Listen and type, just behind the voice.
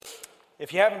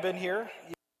If you haven't been here,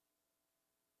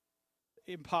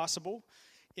 Impossible,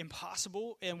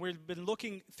 and we've been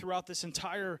looking throughout this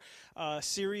entire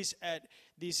series at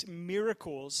these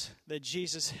miracles that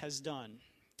Jesus has done.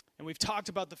 And we've talked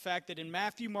about the fact that in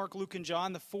Matthew, Mark, Luke, and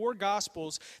John, the four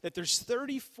Gospels, that there's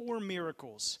 34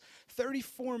 miracles.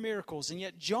 34 miracles, and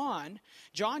yet John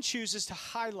chooses to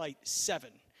highlight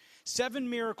 7. 7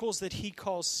 miracles that he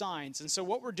calls signs. And so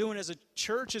what we're doing as a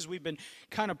church as we've been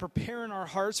kind of preparing our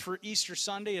hearts for Easter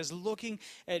Sunday is looking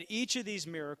at each of these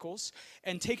miracles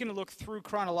and taking a look through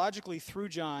chronologically through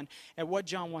John at what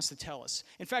John wants to tell us.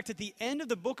 In fact, at the end of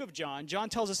the book of John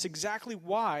tells us exactly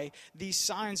why these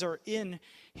signs are in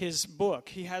his book.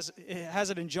 He has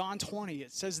it in John 20.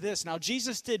 It says this, "Now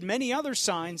Jesus did many other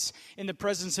signs in the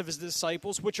presence of his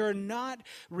disciples, which are not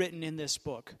written in this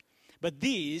book. But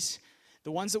these,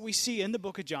 the ones that we see in the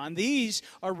book of John, these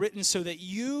are written so that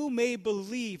you may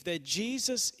believe that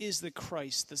Jesus is the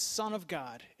Christ, the Son of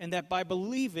God, and that by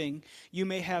believing you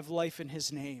may have life in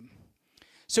his name."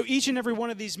 So each and every one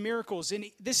of these miracles,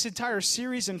 and this entire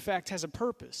series, in fact, has a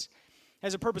purpose.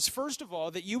 Has a purpose, first of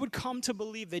all, that you would come to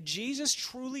believe that Jesus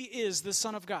truly is the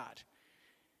Son of God.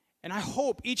 And I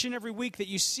hope each and every week that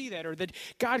you see that, or that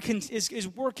God is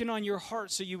working on your heart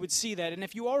so you would see that. And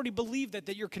if you already believe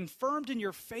that you're confirmed in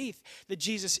your faith that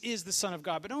Jesus is the Son of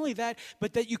God. But not only that,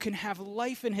 but that you can have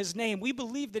life in his name. We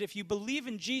believe that if you believe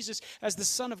in Jesus as the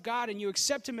Son of God and you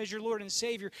accept him as your Lord and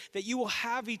Savior, that you will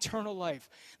have eternal life.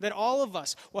 That all of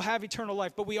us will have eternal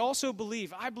life. But we also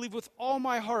believe, I believe with all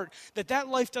my heart, that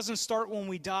life doesn't start when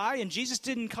we die. And Jesus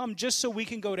didn't come just so we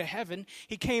can go to heaven.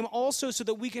 He came also so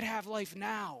that we could have life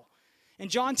now. In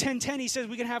John 10:10, he says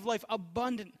we can have life,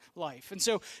 abundant life. And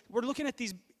so we're looking at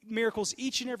these miracles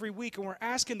each and every week, and we're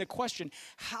asking the question,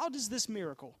 how does this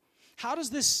miracle, how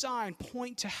does this sign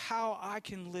point to how I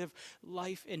can live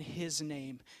life in his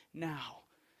name now?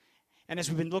 And as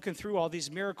we've been looking through all these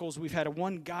miracles, we've had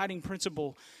one guiding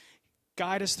principle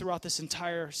guide us throughout this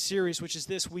entire series, which is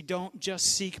this: we don't just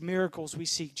seek miracles, we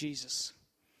seek Jesus.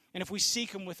 And if we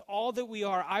seek him with all that we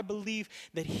are, I believe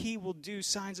that he will do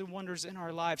signs and wonders in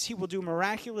our lives. He will do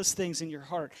miraculous things in your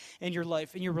heart, in your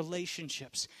life, in your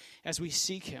relationships as we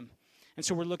seek him. And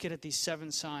so we're looking at these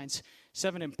 7 signs,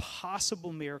 7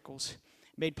 impossible miracles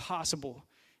made possible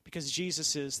because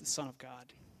Jesus is the Son of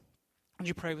God. Would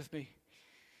you pray with me?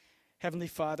 Heavenly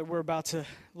Father, we're about to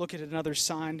look at another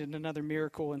sign and another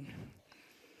miracle. And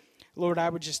Lord, I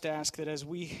would just ask that as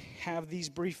we have these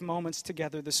brief moments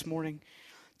together this morning,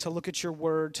 to look at your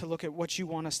word, to look at what you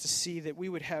want us to see, that we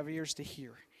would have ears to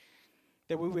hear,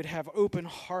 that we would have open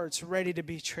hearts ready to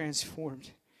be transformed.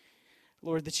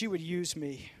 Lord, that you would use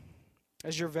me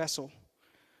as your vessel.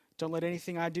 Don't let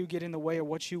anything I do get in the way of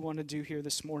what you want to do here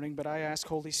this morning, but I ask,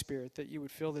 Holy Spirit, that you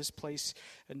would fill this place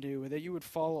anew, and that you would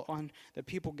fall on the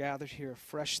people gathered here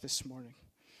afresh this morning,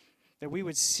 that we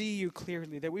would see you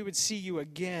clearly, that we would see you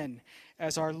again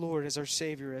as our Lord, as our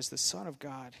Savior, as the Son of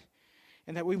God.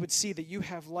 And that we would see that you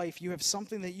have life, you have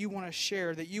something that you want to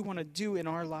share, that you want to do in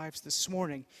our lives this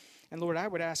morning. And Lord, I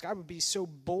would be so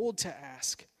bold to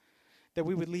ask that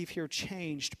we would leave here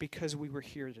changed because we were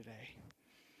here today.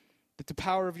 That the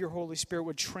power of your Holy Spirit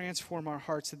would transform our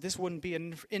hearts, that this wouldn't be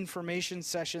an information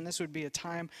session, this would be a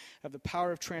time of the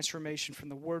power of transformation from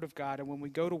the Word of God. And when we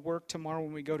go to work tomorrow,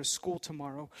 when we go to school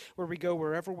tomorrow, where we go,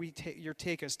 wherever you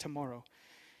take us tomorrow,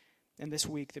 and this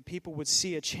week, that people would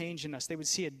see a change in us. They would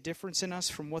see a difference in us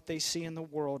from what they see in the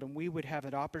world, and we would have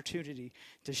an opportunity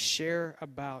to share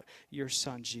about your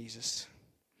Son, Jesus.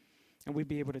 And we'd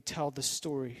be able to tell the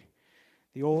story,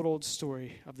 the old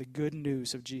story of the good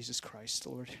news of Jesus Christ,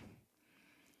 Lord.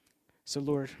 So,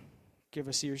 Lord, give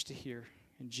us ears to hear.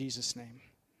 In Jesus' name,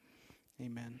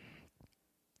 amen.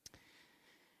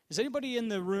 Is anybody in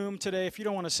the room today, if you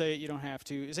don't want to say it, you don't have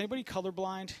to, is anybody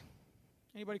colorblind?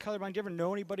 Anybody colorblind? Do you ever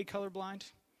know anybody colorblind?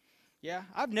 Yeah?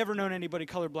 I've never known anybody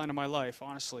colorblind in my life,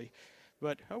 honestly.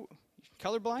 But,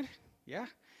 colorblind? Yeah?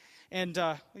 And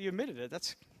you admitted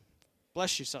it.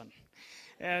 Bless you, son.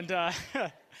 And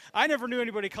I never knew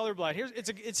anybody colorblind.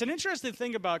 It's an interesting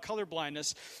thing about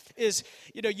colorblindness is,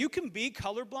 you can be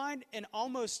colorblind and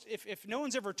almost, if no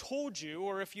one's ever told you,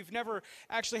 or if you've never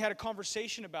actually had a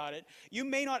conversation about it, you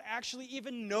may not actually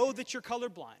even know that you're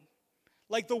colorblind.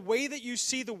 Like the way that you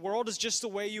see the world is just the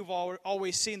way you've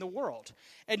always seen the world.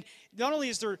 And not only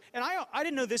is there, and I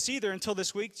didn't know this either until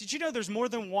this week. Did you know there's more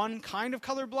than one kind of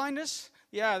color blindness?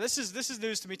 Yeah, this is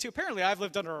news to me too. Apparently, I've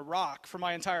lived under a rock for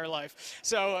my entire life,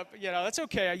 so that's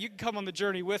okay. You can come on the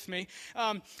journey with me.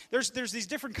 There's these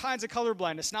different kinds of color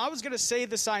blindness. Now, I was going to say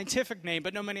the scientific name,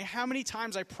 but no matter how many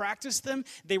times I practiced them,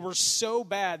 they were so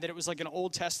bad that it was like an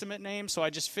Old Testament name. So I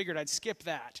just figured I'd skip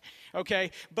that.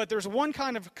 Okay, but there's one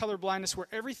kind of color blindness where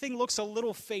everything looks a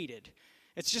little faded.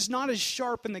 It's just not as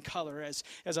sharp in the color as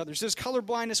others. There's color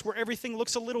blindness where everything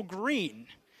looks a little green.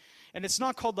 And it's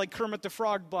not called like Kermit the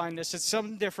Frog blindness. It's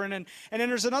something different. And then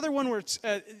there's another one where it's,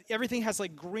 everything has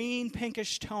like green,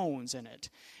 pinkish tones in it.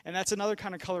 And that's another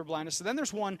kind of color blindness. So then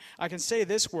there's one, I can say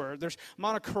this word, there's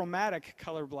monochromatic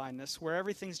color blindness, where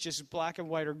everything's just black and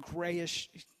white or grayish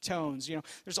tones.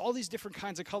 There's all these different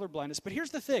kinds of color blindness. But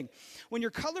here's the thing. When you're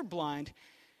colorblind,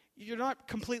 you're not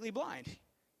completely blind.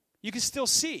 You can still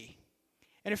see.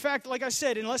 And in fact, like I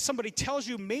said, unless somebody tells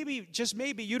you, maybe, just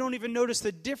maybe, you don't even notice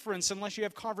the difference unless you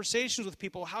have conversations with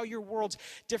people, how your world's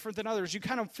different than others. You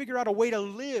kind of figure out a way to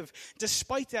live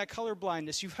despite that color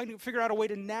blindness. You figure out a way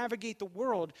to navigate the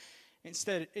world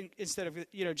instead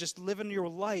of just living your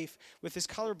life with this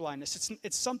color blindness.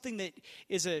 It's something that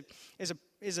is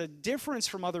a difference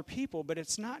from other people, but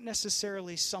it's not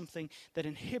necessarily something that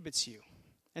inhibits you.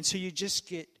 And so you just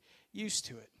get used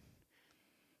to it.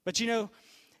 But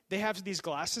they have these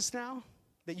glasses now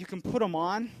that you can put them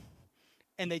on,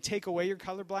 and they take away your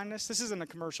color blindness. This isn't a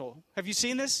commercial. Have you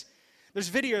seen this? There's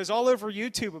videos all over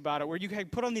YouTube about it where you can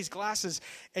put on these glasses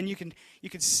and you can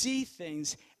see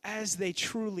things as they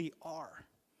truly are.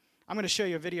 I'm going to show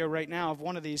you a video right now of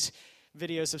one of these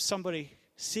videos of somebody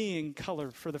seeing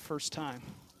color for the first time.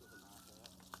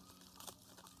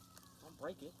 Don't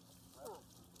break it.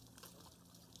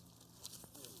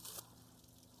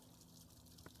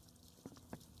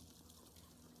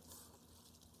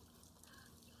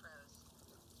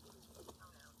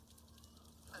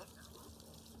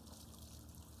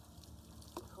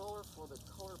 For the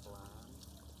colorblind.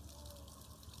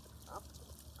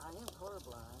 I am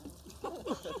colorblind.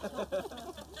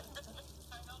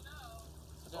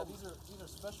 Now these are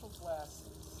special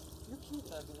glasses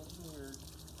that have been engineered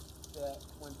that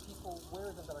when people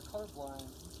wear them that are colorblind,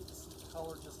 you get to see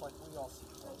color just like we all see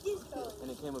color.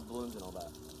 And it came with balloons and all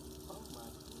that. Oh my.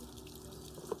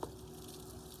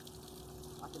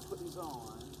 I can put these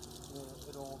on.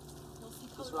 It'll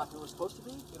Is it like it was supposed to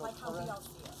be? It'll Like how we all see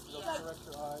it. It'll correct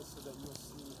your eyes so that you'll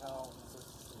see how it's supposed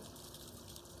to see it.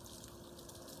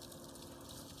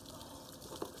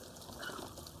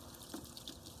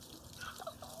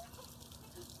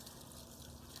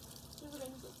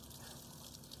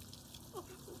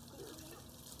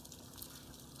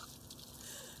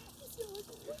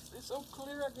 It's so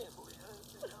clear, I can't believe it. Daddy,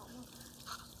 you hate it?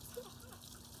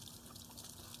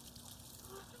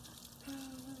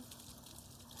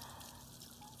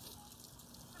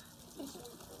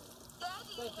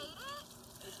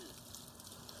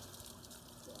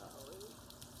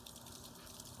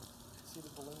 See the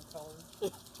balloon color?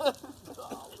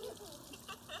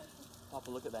 Papa,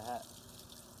 look at the hat.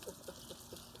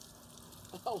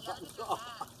 Oh my God.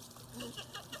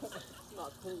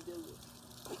 Not pretty, do you?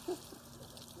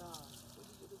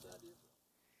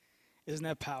 Isn't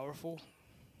that powerful?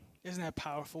 Isn't that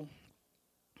powerful?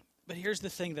 But here's the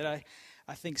thing that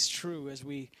I think is true as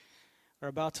we are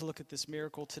about to look at this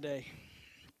miracle today.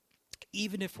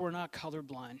 Even if we're not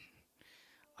colorblind,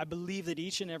 I believe that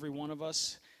each and every one of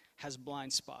us has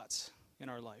blind spots in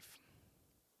our life.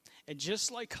 And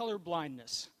just like color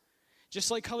blindness,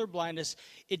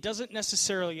 it doesn't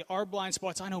necessarily, our blind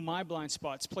spots, I know my blind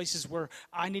spots, places where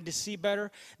I need to see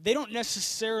better, they don't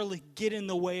necessarily get in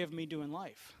the way of me doing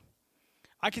life.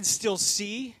 I can still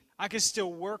see. I can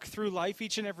still work through life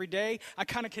each and every day. I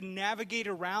kind of can navigate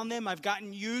around them. I've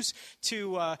gotten used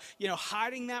to,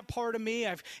 hiding that part of me.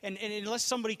 And unless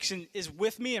somebody is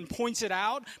with me and points it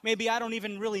out, maybe I don't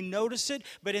even really notice it.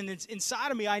 But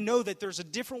inside of me, I know that there's a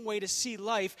different way to see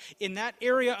life in that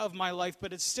area of my life,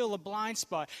 but it's still a blind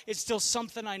spot. It's still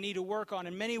something I need to work on.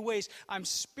 In many ways, I'm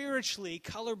spiritually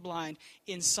colorblind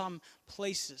in some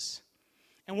places.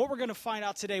 And what we're going to find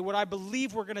out today, what I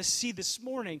believe we're going to see this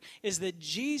morning, is that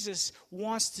Jesus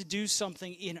wants to do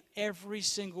something in every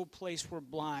single place we're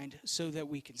blind so that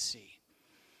we can see.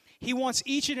 He wants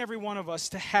each and every one of us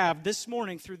to have this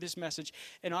morning through this message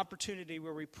an opportunity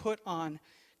where we put on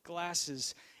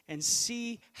glasses and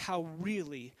see how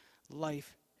really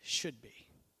life should be.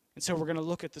 And so we're going to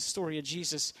look at the story of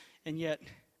Jesus in yet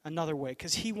another way,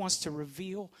 because he wants to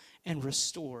reveal and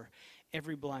restore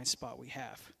every blind spot we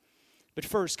have. But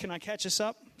first, can I catch us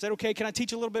up? Is that okay? Can I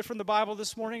teach a little bit from the Bible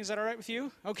this morning? Is that all right with you?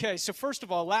 Okay, so first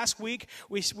of all, last week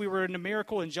we were in a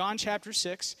miracle in John chapter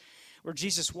 6 where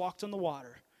Jesus walked on the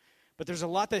water. But there's a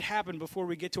lot that happened before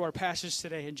we get to our passage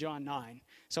today in John 9.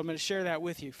 So I'm going to share that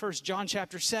with you. First, John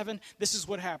chapter 7, this is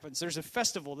what happens. There's a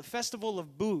festival, the Festival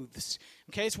of Booths.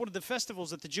 Okay, it's one of the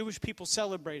festivals that the Jewish people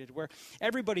celebrated, where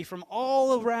everybody from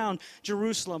all around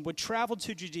Jerusalem would travel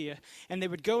to Judea, and they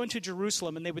would go into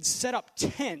Jerusalem, and they would set up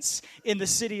tents in the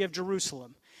city of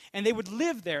Jerusalem. And they would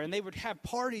live there, and they would have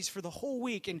parties for the whole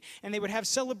week, and they would have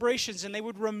celebrations, and they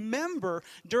would remember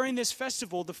during this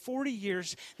festival the 40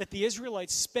 years that the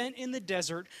Israelites spent in the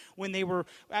desert when they were,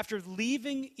 after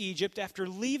leaving Egypt, after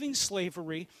leaving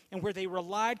slavery, and where they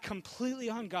relied completely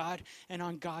on God and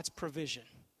on God's provision.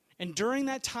 And during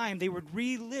that time, they would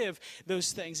relive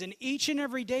those things. And each and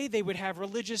every day, they would have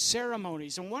religious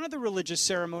ceremonies. And one of the religious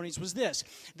ceremonies was this.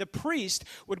 The priest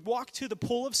would walk to the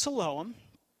pool of Siloam.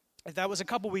 That was a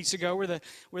couple weeks ago where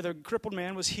the crippled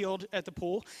man was healed at the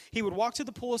pool. He would walk to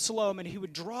the pool of Siloam and he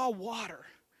would draw water.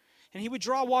 And he would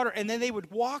draw water, and then they would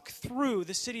walk through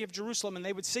the city of Jerusalem, and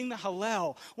they would sing the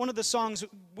Hallel. One of the songs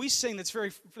we sing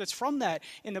that's from that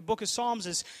in the book of Psalms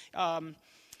is, I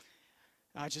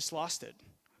just lost it.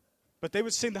 But they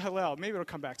would sing the Hallel. Maybe it'll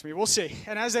come back to me. We'll see.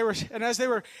 And as they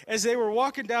were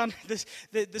walking down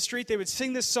the street, they would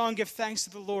sing this song, "Give thanks to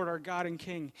the Lord, our God and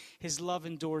King. His love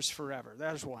endures forever."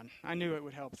 That was one. I knew it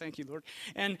would help. Thank you, Lord.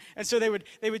 And so they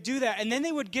would do that. And then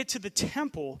they would get to the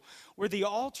temple where the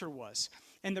altar was.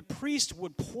 And the priest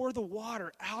would pour the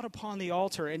water out upon the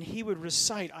altar, and he would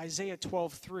recite Isaiah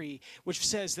 12:3, which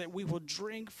says that we will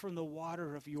drink from the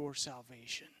water of your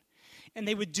salvation. And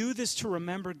they would do this to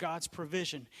remember God's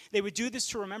provision. They would do this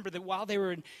to remember that while they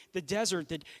were in the desert,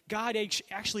 that God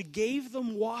actually gave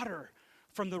them water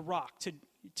from the rock to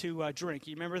drink.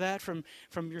 You remember that from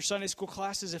your Sunday school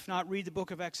classes? If not, read the book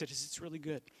of Exodus. It's really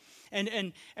good.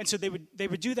 And so they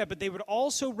would do that, but they would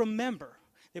also remember.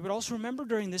 They would also remember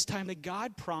during this time that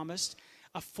God promised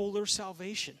a fuller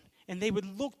salvation. And they would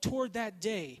look toward that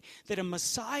day that a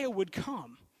Messiah would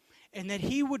come, and that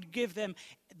he would give them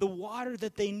the water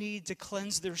that they need to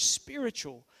cleanse their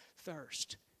spiritual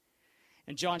thirst.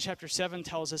 And John chapter 7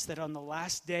 tells us that on the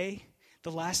last day,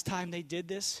 the last time they did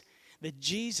this, that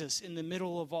Jesus, in the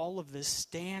middle of all of this,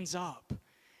 stands up.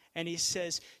 And he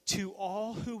says, "To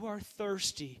all who are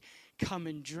thirsty, come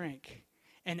and drink.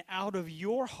 And out of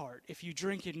your heart, if you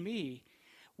drink in me,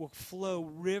 will flow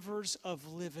rivers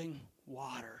of living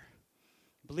water."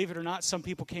 Believe it or not, some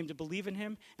people came to believe in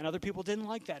him, and other people didn't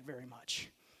like that very much.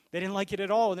 They didn't like it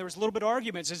at all, and there was a little bit of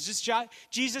arguments. Is this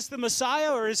Jesus the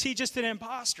Messiah, or is he just an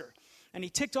imposter? And he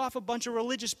ticked off a bunch of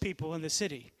religious people in the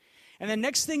city. And then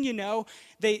next thing you know,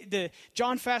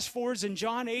 John fast forwards in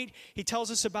John 8, he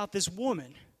tells us about this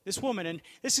woman. And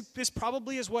this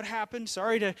probably is what happened.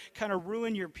 Sorry to kind of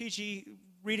ruin your PG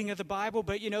reading of the Bible,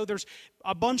 but there's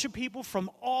a bunch of people from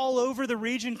all over the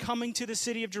region coming to the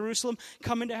city of Jerusalem,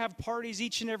 coming to have parties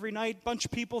each and every night. Bunch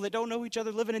of people that don't know each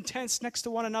other, living in tents next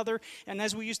to one another. And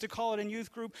as we used to call it in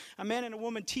youth group, a man and a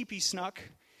woman teepee snuck,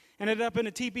 ended up in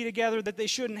a teepee together that they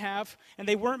shouldn't have, and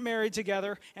they weren't married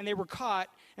together, and they were caught.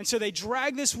 And so they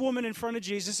drag this woman in front of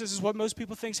Jesus. This is what most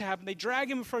people think happened. They drag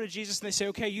him in front of Jesus, and they say,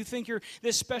 "Okay, you think you're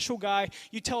this special guy.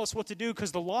 You tell us what to do,"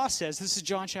 because the law says, this is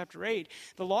John chapter 8,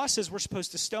 the law says we're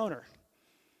supposed to stone her.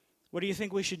 What do you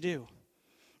think we should do?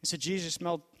 And so Jesus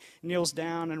kneels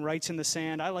down and writes in the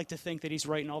sand. I like to think that he's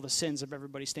writing all the sins of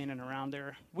everybody standing around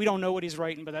there. We don't know what he's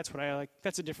writing, but that's what I like.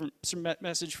 That's a different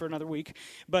message for another week.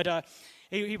 But and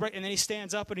then he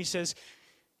stands up and he says,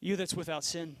 "You that's without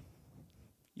sin,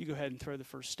 you go ahead and throw the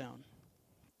first stone."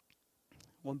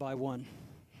 One by one.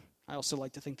 I also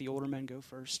like to think the older men go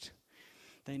first.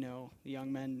 They know. The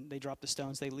young men, they drop the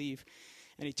stones, they leave.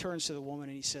 And he turns to the woman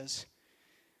and he says,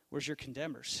 "Where's your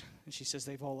condemners?" And she says,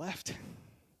 "They've all left."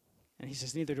 And he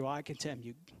says, "Neither do I condemn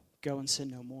you. Go and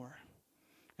sin no more."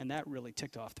 And that really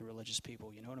ticked off the religious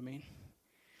people, you know what I mean?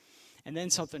 And then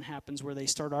something happens where they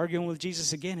start arguing with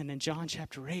Jesus again. And in John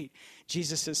chapter 8,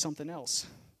 Jesus says something else.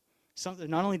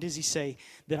 Not only does he say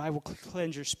that I will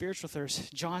cleanse your spiritual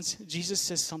thirst, Jesus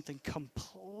says something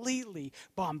completely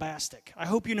bombastic. I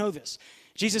hope you know this.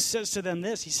 Jesus says to them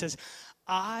this. He says,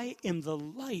 "I am the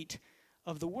light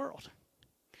of the world.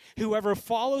 Whoever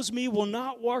follows me will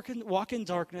not walk in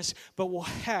darkness, but will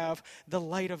have the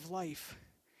light of life."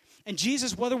 And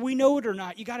Jesus, whether we know it or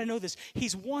not, you got to know this,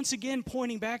 he's once again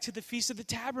pointing back to the Feast of the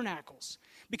Tabernacles.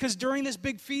 Because during this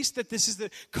big feast, that this is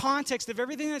the context of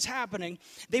everything that's happening,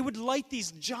 they would light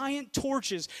these giant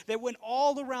torches that went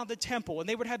all around the temple. And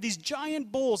they would have these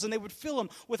giant bowls, and they would fill them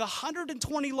with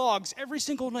 120 logs every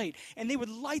single night. And they would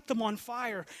light them on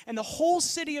fire. And the whole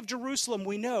city of Jerusalem,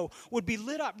 we know, would be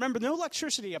lit up. Remember, no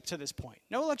electricity up to this point.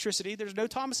 No electricity. There's no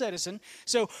Thomas Edison.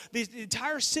 So the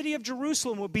entire city of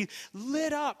Jerusalem would be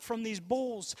lit up from these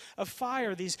bowls of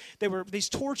fire. They were these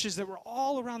torches that were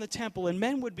all around the temple, and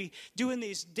men would be doing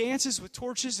these dances with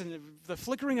torches and the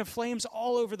flickering of flames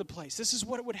all over the place. This is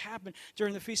what would happen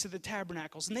during the Feast of the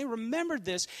Tabernacles. And they remembered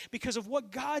this because of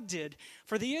what God did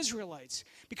for the Israelites,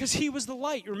 because he was the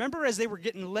light. You remember as they were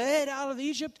getting led out of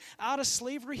Egypt, out of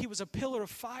slavery, he was a pillar of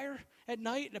fire at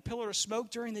night and a pillar of smoke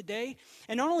during the day.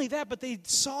 And not only that, but they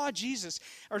saw Jesus,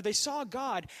 or they saw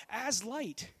God as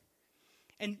light.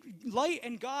 And light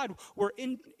and God were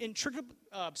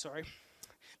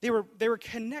they were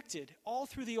connected all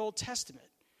through the Old Testament.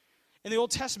 In the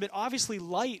Old Testament, obviously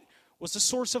light was the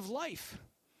source of life.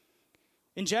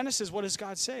 In Genesis, what does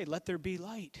God say? Let there be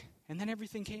light. And then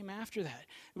everything came after that.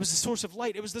 It was the source of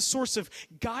light. It was the source of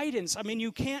guidance. I mean,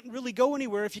 you can't really go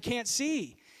anywhere if you can't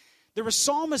see. There were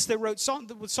psalmists that wrote,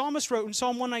 the psalmist wrote in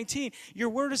Psalm 119, your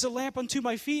word is a lamp unto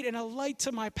my feet and a light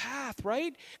to my path,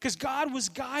 right? Because God was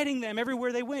guiding them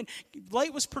everywhere they went.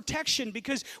 Light was protection,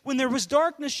 because when there was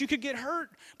darkness, you could get hurt.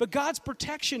 But God's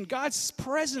protection, God's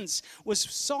presence was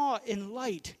saw in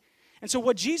light. And so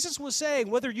what Jesus was saying,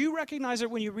 whether you recognize it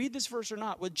when you read this verse or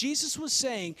not, what Jesus was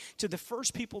saying to the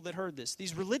first people that heard this,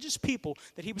 these religious people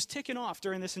that he was ticking off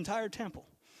during this entire temple,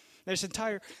 this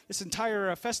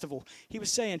entire festival, he was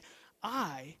saying,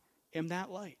 I am that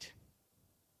light.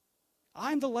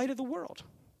 I'm the light of the world.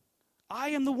 I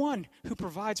am the one who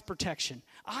provides protection.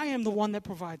 I am the one that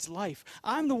provides life.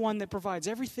 I'm the one that provides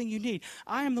everything you need.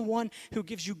 I am the one who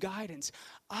gives you guidance.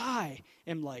 I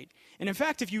am light. And in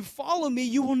fact, if you follow me,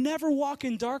 you will never walk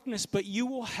in darkness, but you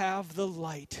will have the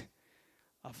light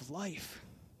of life.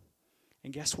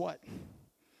 And guess what?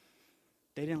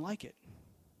 They didn't like it.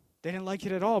 They didn't like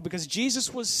it at all, because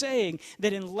Jesus was saying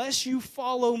that unless you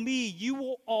follow me, you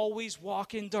will always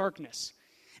walk in darkness.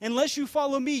 Unless you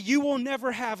follow me, you will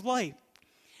never have light.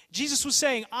 Jesus was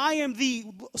saying, I am the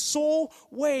sole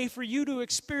way for you to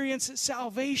experience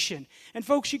salvation. And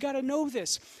folks, you got to know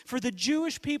this. For the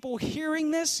Jewish people hearing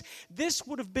this, this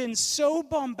would have been so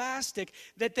bombastic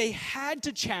that they had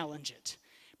to challenge it,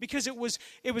 because it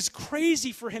was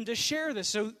crazy for him to share this.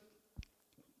 So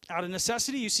out of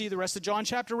necessity, you see the rest of John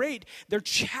chapter 8, they're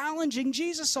challenging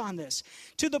Jesus on this,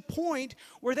 to the point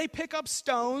where they pick up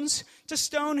stones to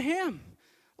stone him.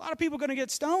 A lot of people are going to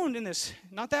get stoned in this.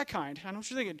 Not that kind. I know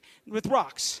what you're thinking. With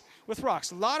rocks.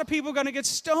 A lot of people are going to get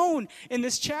stoned in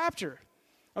this chapter.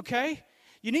 Okay?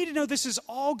 You need to know this is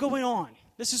all going on.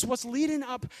 This is what's leading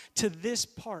up to this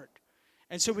part.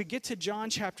 And so we get to John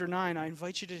chapter 9. I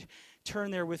invite you to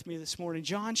turn there with me this morning.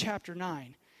 John chapter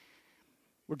 9,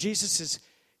 where Jesus is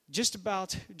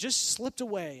just slipped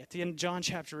away at the end of John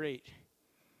chapter 8.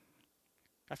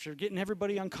 After getting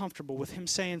everybody uncomfortable with him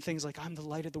saying things like, I'm the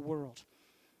light of the world.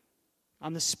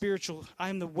 I'm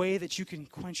the way that you can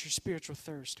quench your spiritual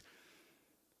thirst.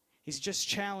 He's just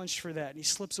challenged for that. And he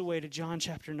slips away to John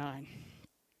chapter 9.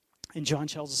 And John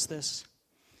tells us this.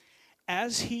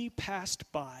 As he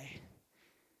passed by,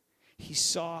 he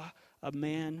saw a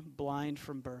man blind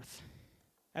from birth.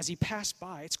 As he passed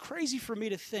by, it's crazy for me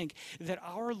to think that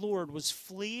our Lord was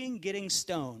fleeing getting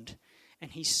stoned,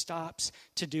 and he stops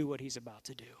to do what he's about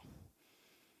to do.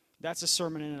 That's a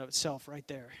sermon in and of itself right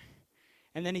there.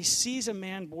 And then he sees a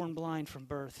man born blind from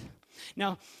birth.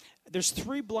 Now, there's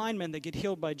 3 blind men that get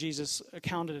healed by Jesus,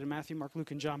 accounted in Matthew, Mark,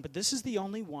 Luke, and John, but this is the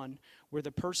only one where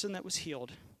the person that was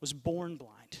healed was born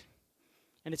blind.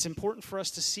 And it's important for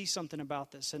us to see something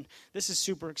about this, and this is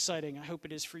super exciting. I hope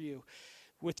it is for you.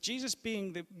 With Jesus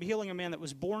healing a man that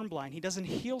was born blind, he doesn't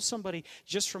heal somebody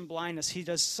just from blindness. He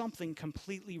does something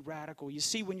completely radical. You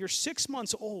see, when you're 6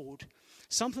 months old,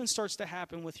 something starts to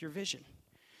happen with your vision.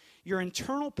 Your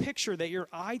internal picture that your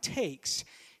eye takes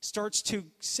starts to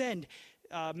send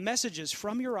messages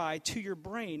from your eye to your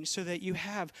brain, so that you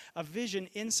have a vision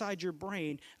inside your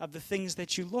brain of the things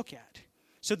that you look at.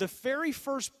 So the very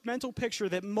first mental picture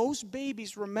that most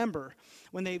babies remember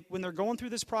when they're going through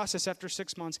this process after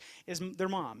 6 months is their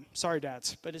mom. Sorry,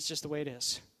 dads, but it's just the way it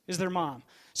is their mom.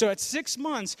 So at 6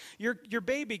 months, your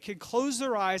baby can close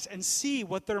their eyes and see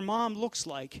what their mom looks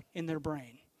like in their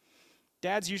brain.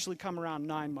 Dads usually come around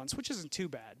 9 months, which isn't too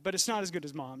bad, but it's not as good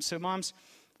as moms. So moms,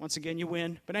 once again, you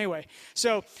win. But anyway,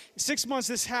 so 6 months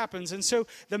this happens, and so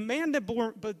the man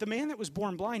that was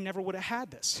born blind never would have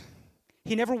had this.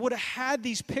 He never would have had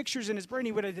these pictures in his brain.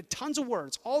 He would have had tons of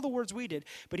words, all the words we did,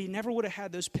 but he never would have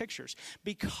had those pictures,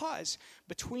 because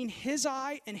between his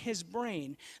eye and his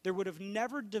brain, there would have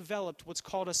never developed what's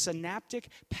called a synaptic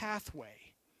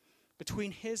pathway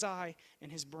between his eye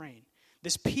and his brain.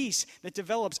 This peace that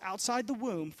develops outside the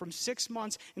womb from 6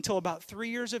 months until about 3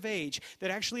 years of age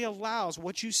that actually allows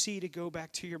what you see to go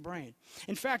back to your brain.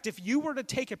 In fact, if you were to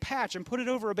take a patch and put it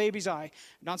over a baby's eye,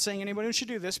 not saying anybody should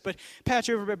do this, but patch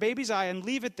over a baby's eye and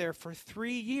leave it there for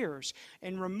 3 years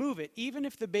and remove it, even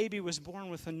if the baby was born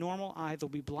with a normal eye, they'll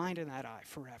be blind in that eye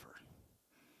forever.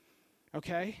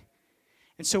 Okay?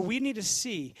 And so we need to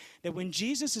see that when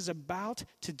Jesus is about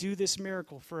to do this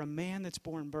miracle for a man that's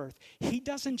born birth, he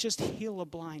doesn't just heal a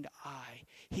blind eye.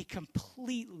 He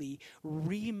completely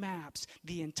remaps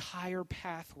the entire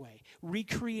pathway,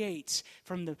 recreates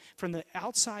from the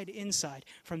outside inside,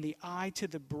 from the eye to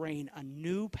the brain, a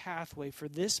new pathway for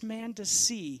this man to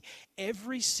see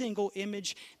every single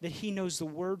image that he knows the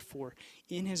word for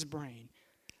in his brain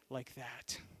like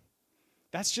that.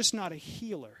 That's just not a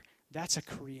healer. That's a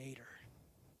creator.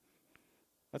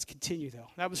 Let's continue, though.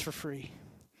 That was for free.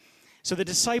 So the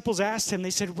disciples asked him,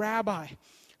 they said, Rabbi,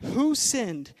 who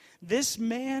sinned, this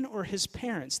man or his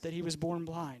parents, that he was born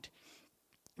blind?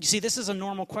 You see, this is a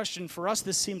normal question. For us,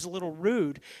 this seems a little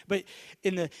rude. But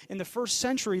in the first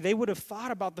century, they would have thought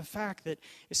about the fact that,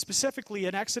 specifically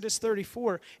in Exodus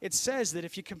 34, it says that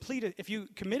if you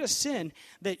commit a sin,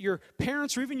 that your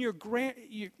parents or even your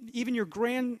grandkids,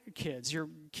 your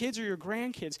kids or your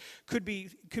grandkids, could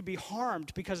be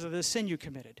harmed because of the sin you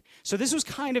committed. So this was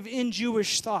kind of in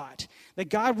Jewish thought, that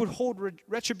God would hold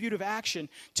retributive action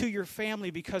to your family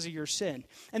because of your sin.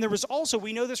 And there was also,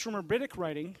 we know this from rabbinic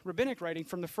writing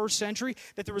from the first century,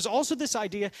 that there was also this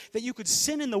idea that you could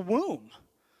sin in the womb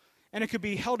and it could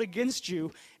be held against you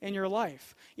in your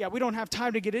life. Yeah, we don't have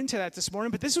time to get into that this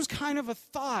morning, but this was kind of a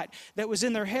thought that was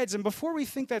in their heads. And before we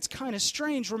think that's kind of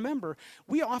strange, remember,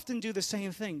 we often do the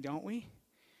same thing, don't we?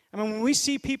 I mean, when we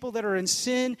see people that are in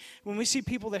sin, when we see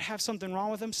people that have something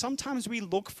wrong with them, sometimes we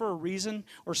look for a reason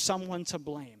or someone to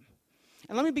blame.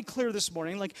 And let me be clear this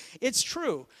morning, it's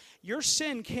true. Your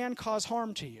sin can cause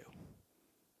harm to you.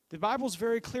 The Bible's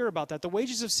very clear about that. The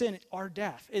wages of sin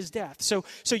is death. So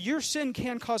your sin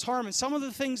can cause harm. And some of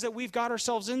the things that we've got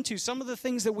ourselves into, some of the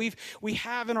things that we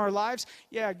have in our lives,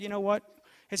 yeah, you know what?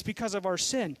 It's because of our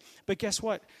sin. But guess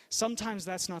what? Sometimes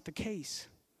that's not the case.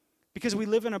 Because we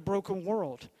live in a broken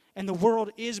world. And the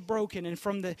world is broken. And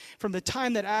from the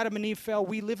time that Adam and Eve fell,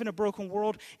 we live in a broken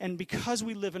world. And because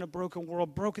we live in a broken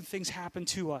world, broken things happen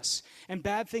to us. And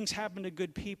bad things happen to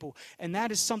good people. And that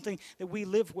is something that we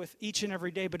live with each and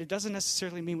every day. But it doesn't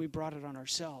necessarily mean we brought it on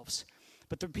ourselves.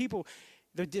 But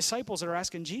the disciples are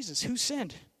asking Jesus, who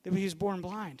sinned that he was born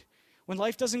blind? When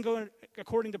life doesn't go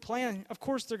according to plan, of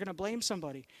course they're going to blame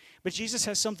somebody. But Jesus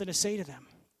has something to say to them.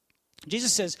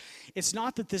 Jesus says, it's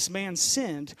not that this man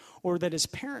sinned or that his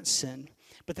parents sinned,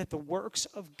 but that the works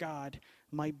of God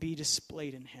might be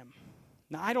displayed in him.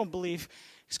 Now, I don't believe,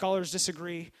 scholars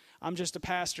disagree, I'm just a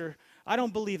pastor, I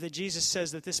don't believe that Jesus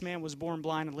says that this man was born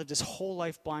blind and lived his whole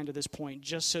life blind to this point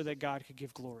just so that God could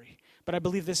give glory. But I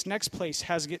believe this next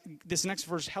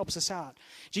verse helps us out.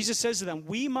 Jesus says to them,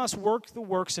 we must work the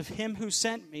works of him who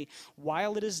sent me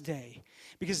while it is day,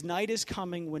 because night is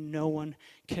coming when no one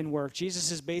can work. Jesus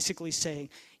is basically saying,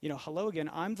 hello again,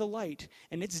 I'm the light,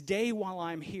 and it's day while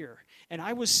I'm here. And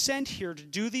I was sent here to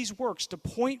do these works, to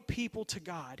point people to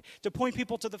God, to point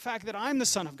people to the fact that I'm the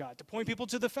Son of God, to point people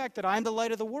to the fact that I'm the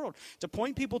light of the world, to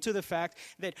point people to the fact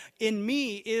that in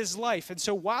me is life. And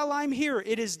so while I'm here,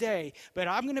 it is day, but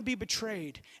I'm going to be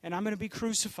betrayed, and I'm going to be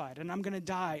crucified, and I'm going to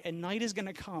die, and night is going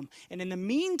to come. And in the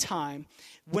meantime,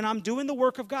 when I'm doing the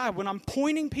work of God, when I'm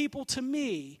pointing people to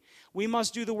me, we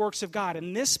must do the works of God.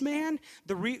 And this man,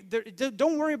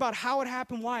 don't worry about how it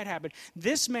happened, why it happened.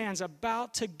 This man's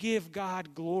about to give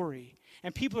God glory.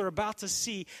 And people are about to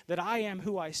see that I am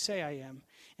who I say I am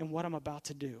and what I'm about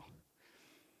to do.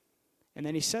 And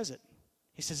then he says it.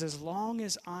 He says, as long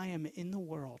as I am in the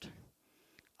world,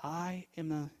 I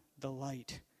am the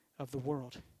light of the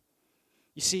world.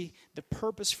 You see, the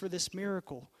purpose for this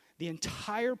miracle, the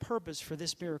entire purpose for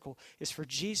this miracle is for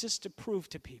Jesus to prove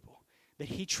to people that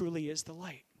he truly is the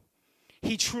light.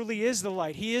 He truly is the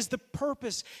light. He is the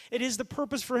purpose. It is the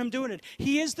purpose for him doing it.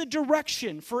 He is the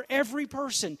direction for every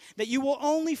person, that you will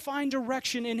only find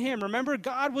direction in him. Remember,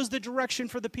 God was the direction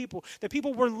for the people. The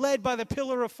people were led by the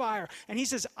pillar of fire. And he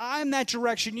says, I'm that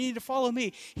direction. You need to follow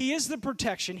me. He is the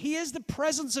protection. He is the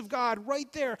presence of God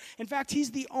right there. In fact,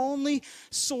 he's the only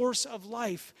source of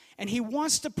life. And he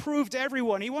wants to prove to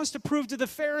everyone. He wants to prove to the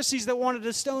Pharisees that wanted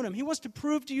to stone him. He wants to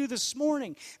prove to you this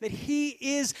morning that he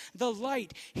is the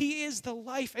light. He is the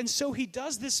life. And so he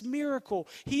does this miracle.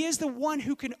 He is the one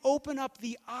who can open up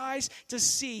the eyes to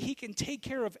see. He can take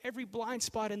care of every blind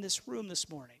spot in this room this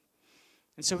morning.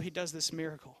 And so he does this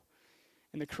miracle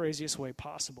in the craziest way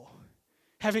possible.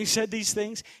 Having said these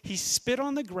things, he spit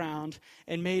on the ground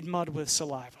and made mud with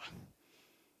saliva.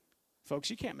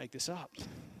 Folks, you can't make this up.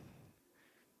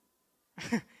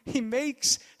 He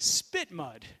makes spit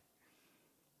mud.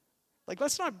 Like,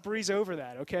 let's not breeze over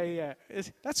that, okay?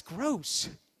 That's gross.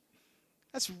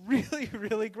 That's really,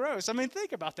 really gross. I mean,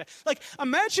 think about that. Like,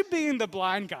 imagine being the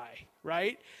blind guy,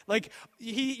 right? Like,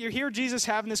 you hear Jesus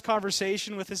having this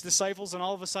conversation with his disciples, and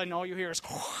all of a sudden, all you hear is...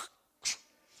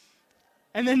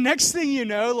 And then next thing you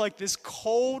know, like this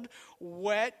cold,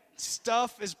 wet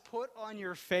stuff is put on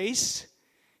your face.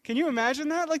 Can you imagine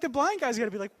that? Like the blind guy's got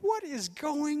to be like, what is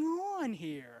going on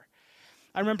here?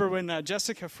 I remember when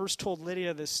Jessica first told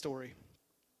Lydia this story.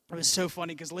 It was so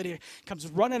funny because Lydia comes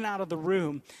running out of the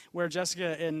room where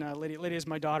Jessica and Lydia's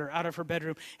my daughter, out of her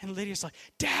bedroom. And Lydia's like,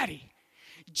 Daddy,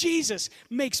 Jesus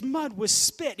makes mud with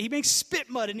spit. He makes spit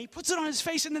mud and he puts it on his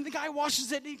face and then the guy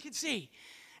washes it and he can see.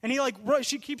 And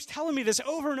she keeps telling me this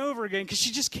over and over again because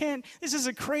she just can't. This is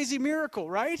a crazy miracle,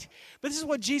 right? But this is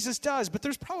what Jesus does. But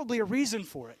there's probably a reason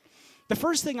for it. The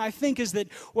first thing I think is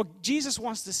that what Jesus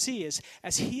wants to see is,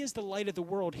 as he is the light of the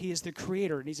world, he is the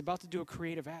creator, and he's about to do a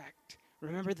creative act.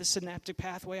 Remember the synaptic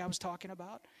pathway I was talking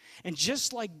about? And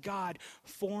just like God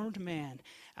formed man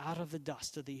out of the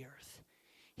dust of the earth,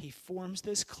 he forms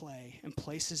this clay and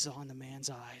places it on the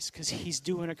man's eyes because he's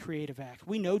doing a creative act.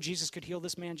 We know Jesus could heal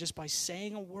this man just by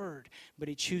saying a word, but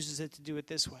he chooses it to do it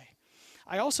this way.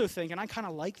 I also think, and I kind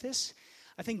of like this,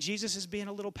 I think Jesus is being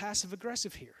a little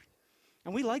passive-aggressive here.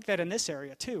 And we like that in this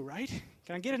area too, right?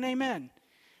 Can I get an amen?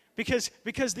 Because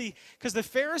the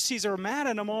Pharisees are mad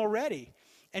at him already.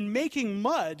 And making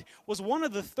mud was one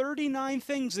of the 39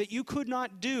 things that you could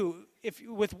not do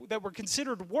that were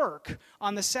considered work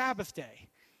on the Sabbath day.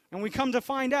 And we come to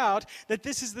find out that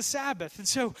this is the Sabbath. And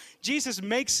so Jesus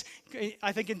makes,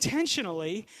 I think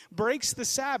intentionally, breaks the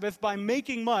Sabbath by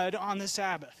making mud on the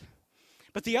Sabbath.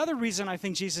 But the other reason I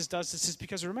think Jesus does this is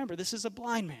because, remember, this is a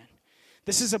blind man.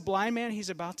 This is a blind man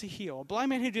he's about to heal. A blind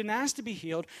man who didn't ask to be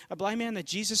healed. A blind man that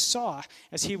Jesus saw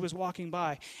as he was walking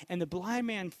by. And the blind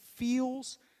man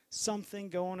feels something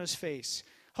go on his face.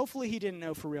 Hopefully he didn't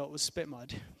know for real it was spit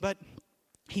mud. But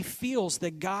he feels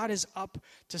that God is up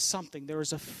to something. There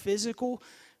is a physical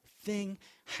thing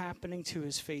happening to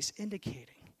his face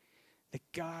indicating that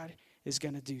God is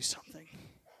going to do something.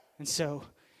 And so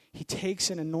he takes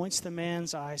and anoints the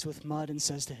man's eyes with mud and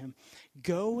says to him,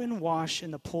 go and wash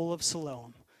in the pool of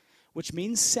Siloam, which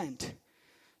means sent.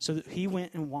 So that he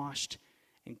went and washed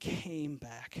and came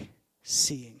back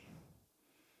seeing.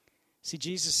 See,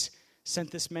 Jesus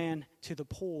sent this man to the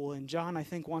pool, and John, I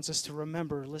think, wants us to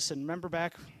remember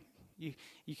back,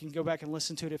 you can go back and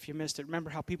listen to it if you missed it. Remember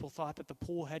how people thought that the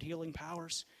pool had healing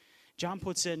powers? John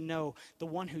puts in, no, the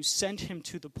one who sent him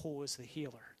to the pool is the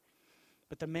healer.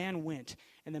 But the man went,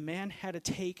 and the man had to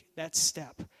take that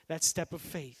step of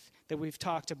faith that we've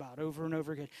talked about over and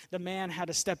over again. The man had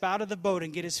to step out of the boat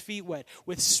and get his feet wet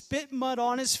with spit mud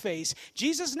on his face.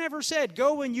 Jesus never said,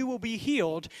 go and you will be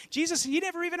healed. He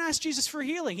never even asked Jesus for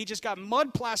healing. He just got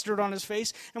mud plastered on his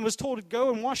face and was told to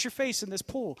go and wash your face in this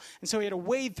pool. And so he had to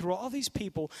wade through all these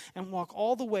people and walk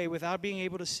all the way without being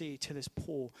able to see to this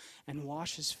pool and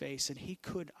wash his face. And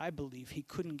I believe he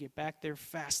couldn't get back there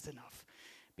fast enough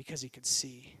because he could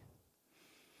see.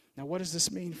 Now, what does this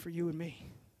mean for you and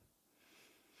me?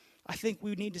 I think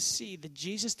we need to see that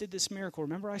Jesus did this miracle.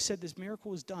 Remember I said this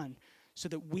miracle was done so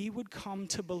that we would come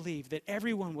to believe, that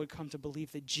everyone would come to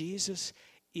believe that Jesus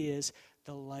is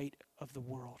the light of the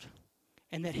world.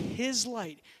 And that his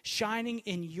light shining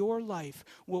in your life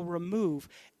will remove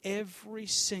every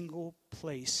single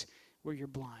place where you're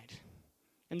blind.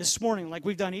 And this morning, like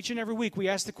we've done each and every week, we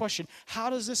ask the question, how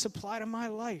does this apply to my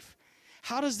life?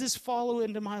 How does this follow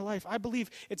into my life? I believe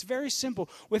it's very simple.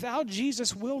 Without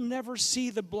Jesus, we'll never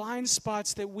see the blind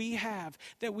spots that we have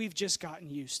that we've just gotten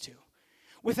used to.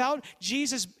 Without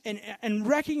Jesus and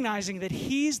recognizing that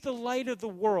he's the light of the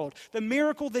world, the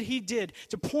miracle that he did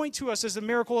to point to us as the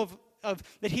miracle of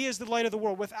that he is the light of the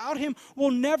world. Without him,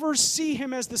 we'll never see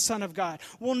him as the Son of God.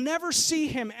 We'll never see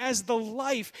him as the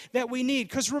life that we need.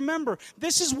 Because remember,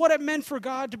 this is what it meant for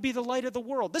God to be the light of the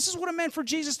world. This is what it meant for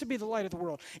Jesus to be the light of the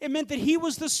world. It meant that he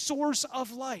was the source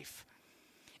of life.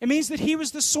 It means that he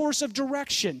was the source of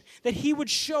direction, that he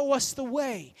would show us the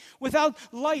way. Without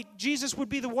light, Jesus would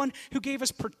be the one who gave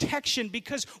us protection,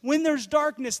 because when there's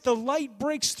darkness, the light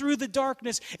breaks through the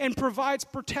darkness and provides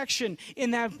protection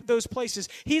in those places.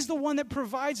 He's the one that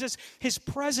provides us his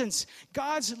presence.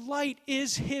 God's light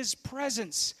is his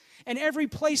presence. And every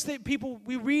place that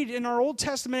we read in our Old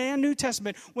Testament and New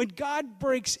Testament, when God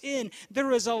breaks in,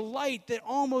 there is a light that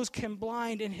almost can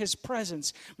blind in his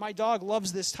presence. My dog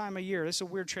loves this time of year. This is a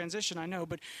weird transition, I know,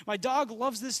 but my dog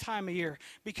loves this time of year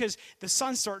because the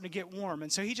sun's starting to get warm.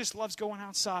 And so he just loves going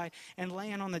outside and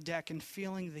laying on the deck and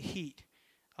feeling the heat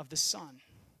of the sun.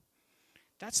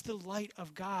 That's the light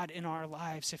of God in our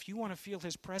lives. If you want to feel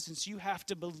his presence, you have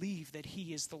to believe that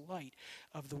he is the light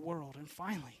of the world. And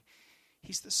finally,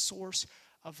 he's the source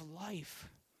of life.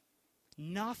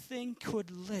 Nothing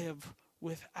could live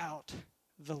without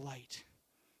the light.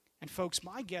 And folks,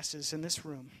 my guess is in this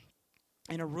room,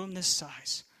 in a room this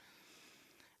size,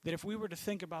 that if we were to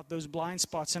think about those blind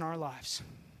spots in our lives,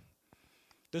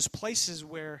 those places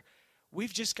where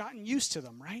we've just gotten used to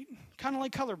them, right? Kind of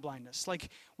like color blindness. Like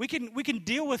we can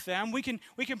deal with them. We can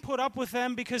put up with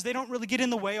them because they don't really get in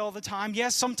the way all the time.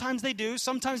 Yes, sometimes they do.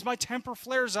 Sometimes my temper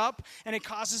flares up and it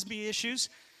causes me issues.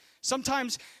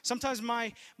 Sometimes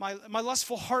my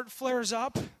lustful heart flares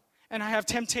up and I have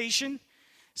temptation.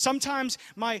 Sometimes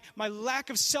my lack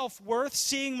of self-worth,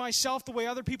 seeing myself the way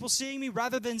other people seeing me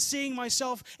rather than seeing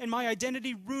myself and my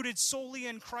identity rooted solely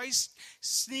in Christ,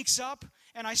 sneaks up.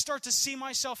 And I start to see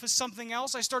myself as something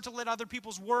else. I start to let other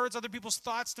people's words, other people's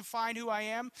thoughts define who I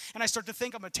am. And I start to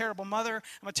think I'm a terrible mother,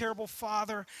 I'm a terrible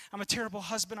father, I'm a terrible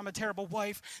husband, I'm a terrible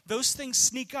wife. Those things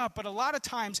sneak up, but a lot of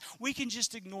times we can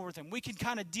just ignore them. We can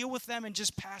kind of deal with them and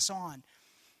just pass on.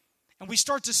 And we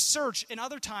start to search, and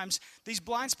other times, these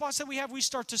blind spots that we have, we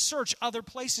start to search other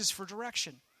places for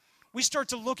direction. We start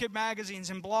to look at magazines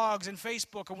and blogs and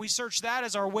Facebook, and we search that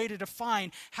as our way to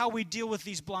define how we deal with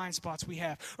these blind spots we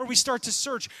have. Or we start to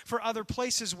search for other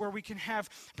places where we can have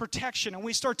protection, and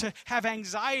we start to have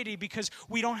anxiety because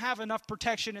we don't have enough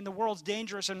protection and the world's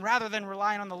dangerous, and rather than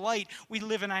relying on the light, we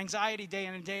live in anxiety day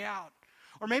in and day out.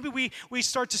 Or maybe we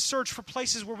start to search for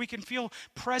places where we can feel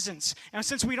presence. And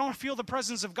since we don't feel the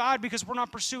presence of God because we're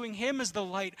not pursuing him as the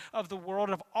light of the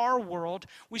world, of our world,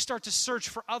 we start to search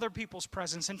for other people's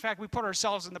presence. In fact, we put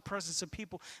ourselves in the presence of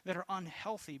people that are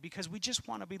unhealthy because we just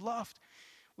want to be loved.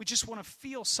 We just want to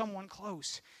feel someone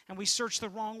close, and we search the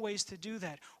wrong ways to do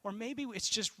that. Or maybe it's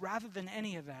just rather than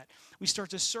any of that, we start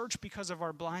to search because of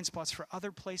our blind spots for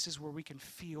other places where we can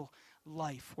feel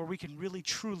life, where we can really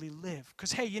truly live.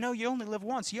 Because, hey, you only live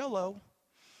once, YOLO.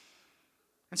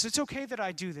 And so it's okay that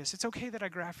I do this. It's okay that I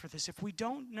grab for this. If we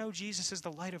don't know Jesus as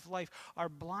the light of life, our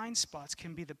blind spots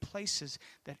can be the places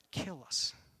that kill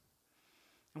us.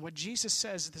 And what Jesus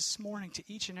says this morning to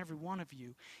each and every one of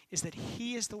you is that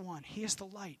he is the one. He is the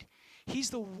light. He's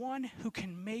the one who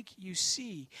can make you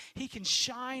see. He can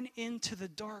shine into the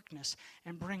darkness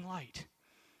and bring light.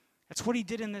 That's what he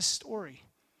did in this story.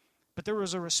 But there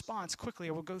was a response. Quickly,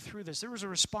 I will go through this. There was a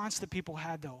response that people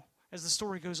had, though. As the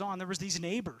story goes on, there was these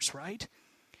neighbors, right?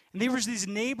 And there was these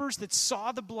neighbors that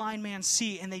saw the blind man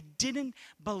see, and they didn't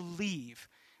believe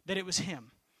that it was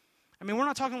him. I mean, we're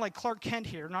not talking like Clark Kent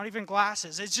here, not even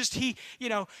glasses. It's just he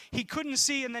couldn't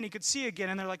see and then he could see again.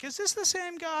 And they're like, is this the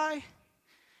same guy?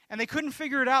 And they couldn't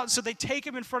figure it out, so they take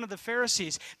him in front of the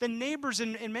Pharisees. The neighbors,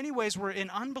 in many ways, were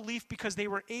in unbelief because they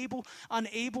were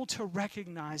unable to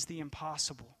recognize the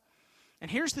impossible. And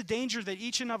here's the danger that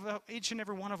each and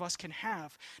every one of us can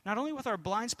have, not only with our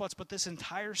blind spots, but this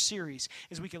entire series,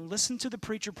 is we can listen to the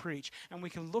preacher preach, and we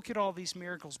can look at all these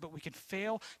miracles, but we can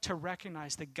fail to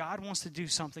recognize that God wants to do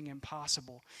something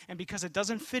impossible. And because it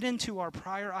doesn't fit into our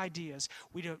prior ideas,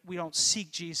 we don't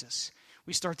seek Jesus.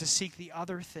 We start to seek the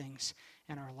other things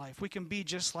in our life. We can be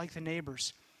just like the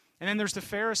neighbors. And then there's the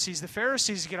Pharisees. The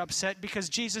Pharisees get upset because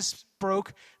Jesus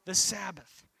broke the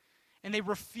Sabbath. And they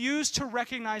refuse to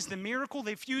recognize the miracle.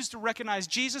 They refuse to recognize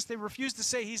Jesus. They refuse to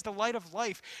say he's the light of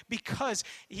life because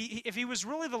if he was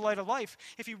really the light of life,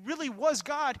 if he really was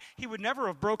God, he would never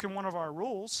have broken one of our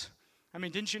rules. I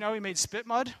mean, didn't you know he made spit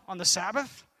mud on the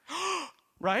Sabbath?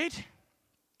 Right?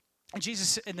 And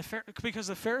Jesus, because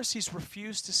the Pharisees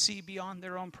refused to see beyond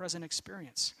their own present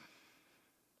experience.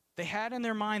 They had in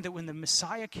their mind that when the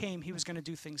Messiah came, he was going to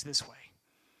do things this way.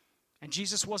 And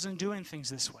Jesus wasn't doing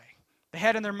things this way. They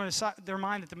had in their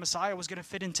mind that the Messiah was going to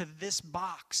fit into this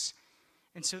box.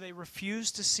 And so they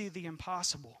refused to see the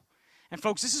impossible. And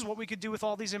folks, this is what we could do with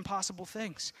all these impossible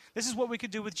things. This is what we could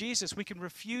do with Jesus. We can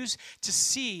refuse to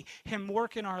see him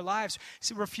work in our lives.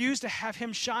 Refuse to have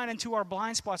him shine into our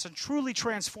blind spots and truly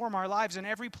transform our lives in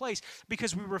every place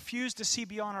because we refuse to see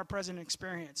beyond our present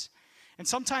experience. And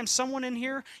sometimes someone in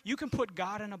here, you can put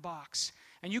God in a box.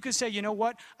 And you can say, you know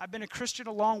what? I've been a Christian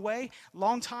a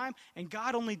long time, and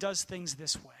God only does things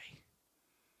this way.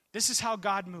 This is how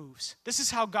God moves. This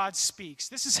is how God speaks.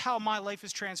 This is how my life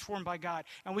is transformed by God.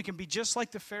 And we can be just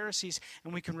like the Pharisees,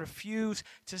 and we can refuse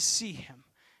to see him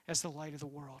as the light of the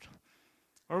world.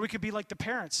 Or we could be like the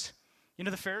parents. You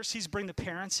know, the Pharisees bring the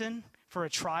parents in for a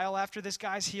trial after this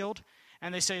guy's healed.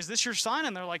 And they say, is this your son?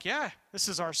 And they're like, yeah, this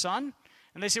is our son.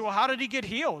 And they say, well, how did he get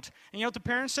healed? And you know what the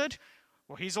parents said?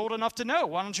 Well, he's old enough to know.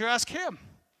 Why don't you ask him?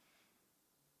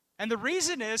 And the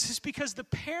reason is because the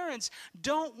parents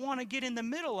don't want to get in the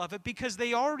middle of it, because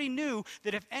they already knew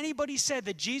that if anybody said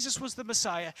that Jesus was the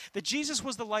Messiah, that Jesus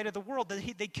was the light of the world,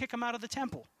 that they'd kick him out of the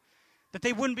temple. That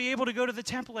they wouldn't be able to go to the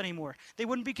temple anymore. They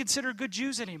wouldn't be considered good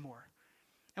Jews anymore.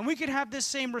 And we could have this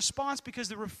same response because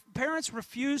the parents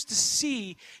refused to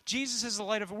see Jesus as the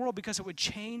light of the world because it would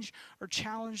change or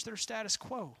challenge their status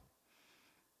quo.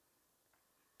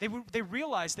 They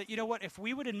realized that, you know what, if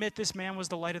we would admit this man was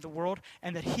the light of the world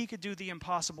and that he could do the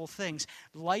impossible things,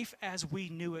 life as we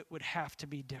knew it would have to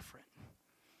be different.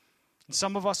 And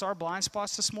some of us are blind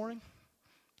spots this morning.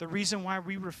 The reason why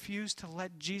we refuse to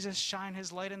let Jesus shine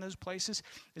his light in those places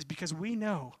is because we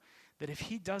know that if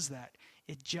he does that,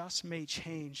 it just may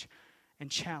change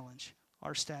and challenge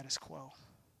our status quo.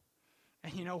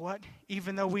 And you know what?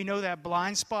 Even though we know that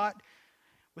blind spot,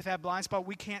 with that blind spot,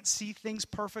 we can't see things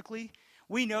perfectly.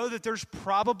 We know that there's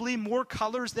probably more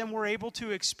colors than we're able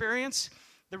to experience.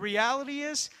 The reality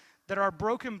is that our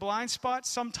broken blind spot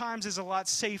sometimes is a lot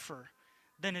safer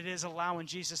than it is allowing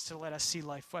Jesus to let us see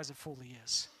life as it fully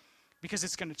is. Because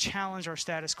it's going to challenge our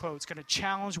status quo. It's going to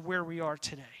challenge where we are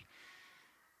today.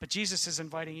 But Jesus is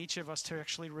inviting each of us to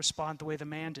actually respond the way the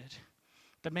man did.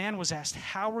 The man was asked,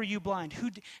 how are you blind?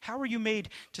 How are you made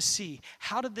to see?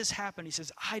 How did this happen? He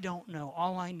says, I don't know.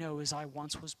 All I know is I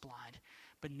once was blind,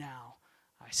 but now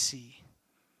I see.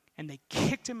 And they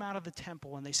kicked him out of the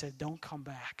temple and they said, don't come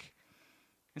back.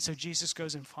 And so Jesus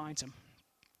goes and finds him.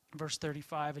 Verse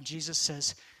 35, and Jesus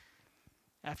says,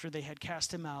 after they had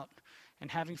cast him out, and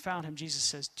having found him, Jesus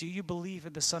says, do you believe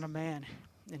in the Son of Man?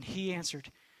 And he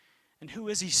answered, and who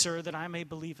is he, sir, that I may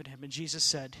believe in him? And Jesus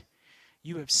said,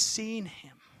 you have seen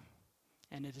him,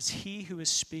 and it is he who is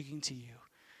speaking to you.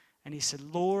 And he said,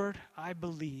 Lord, I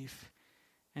believe.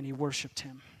 And he worshiped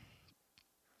him.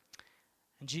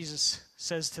 And Jesus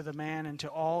says to the man and to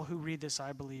all who read this,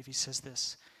 I believe, he says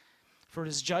this, for it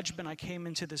is judgment I came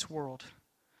into this world,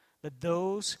 that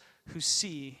those who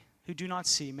do not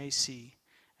see may see,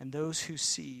 and those who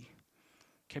see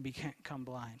can become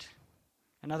blind.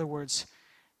 In other words,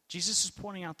 Jesus is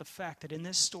pointing out the fact that in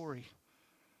this story,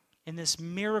 in this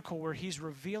miracle where he's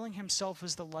revealing himself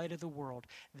as the light of the world,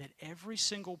 that every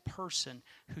single person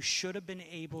who should have been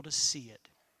able to see it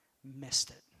missed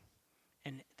it.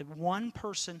 And the one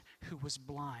person who was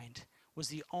blind was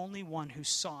the only one who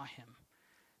saw him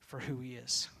for who he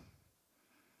is.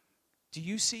 Do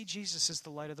you see Jesus as the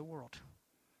light of the world?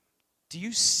 Do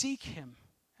you seek him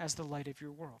as the light of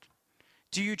your world?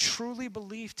 Do you truly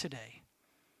believe today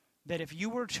that if you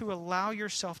were to allow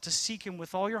yourself to seek him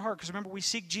with all your heart, because remember, we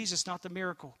seek Jesus, not the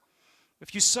miracle.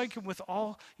 If you seek him with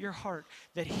all your heart,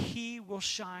 that he will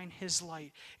shine his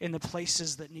light in the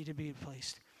places that need to be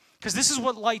placed. Because this is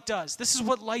what light does. This is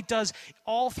what light does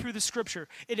all through the scripture.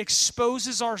 It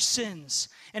exposes our sins.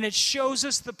 And it shows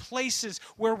us the places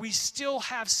where we still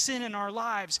have sin in our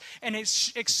lives. And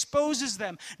it exposes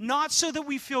them. Not so that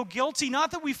we feel guilty,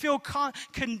 not that we feel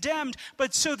condemned,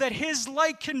 but so that his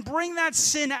light can bring that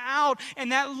sin out.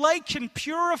 And that light can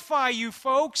purify you,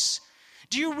 folks.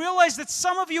 Do you realize that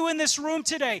some of you in this room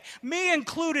today, me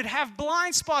included, have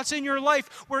blind spots in your life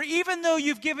where even though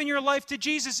you've given your life to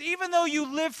Jesus, even though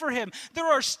you live for him, there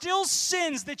are still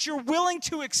sins that you're willing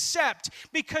to accept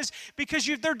because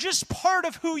they're just part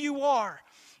of who you are.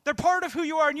 They're part of who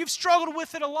you are, and you've struggled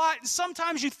with it a lot, and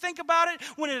sometimes you think about it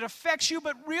when it affects you,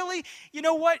 but really, you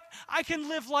know what? I can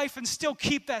live life and still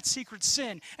keep that secret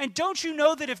sin. And don't you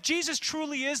know that if Jesus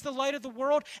truly is the light of the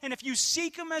world, and if you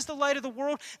seek him as the light of the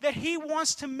world, that he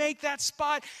wants to make that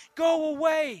spot go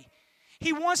away?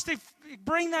 He wants to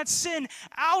bring that sin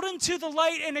out into the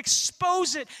light and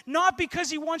expose it, not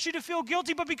because he wants you to feel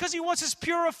guilty, but because he wants his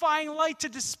purifying light to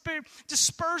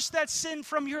disperse that sin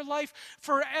from your life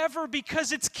forever,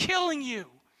 because it's killing you.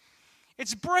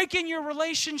 It's breaking your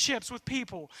relationships with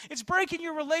people. It's breaking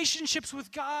your relationships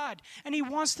with God, and he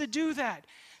wants to do that.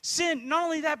 Sin, not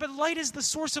only that, but light is the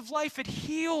source of life. It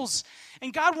heals.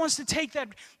 And God wants to take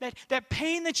that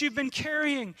pain that you've been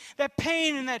carrying, that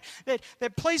pain and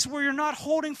that place where you're not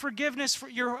holding forgiveness,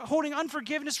 you're holding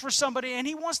unforgiveness for somebody, and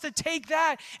he wants to take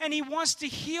that and he wants to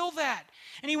heal that.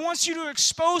 And he wants you to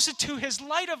expose it to his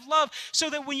light of love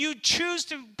so that when you choose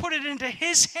to put it into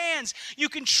his hands, you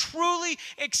can truly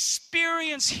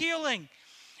experience healing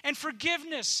and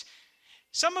forgiveness.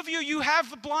 Some of you, you have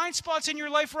the blind spots in your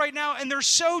life right now, and they're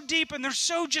so deep and they're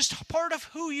so just part of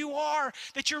who you are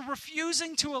that you're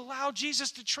refusing to allow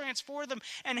Jesus to transform them.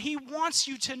 And he wants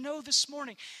you to know this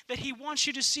morning, that he wants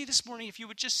you to see this morning, if you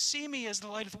would just see me as the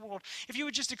light of the world, if you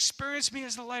would just experience me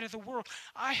as the light of the world,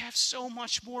 I have so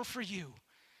much more for you.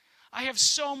 I have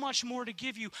so much more to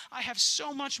give you. I have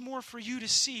so much more for you to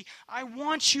see. I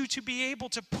want you to be able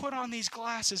to put on these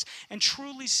glasses and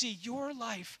truly see your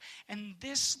life and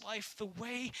this life the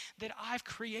way that I've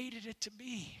created it to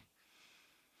be.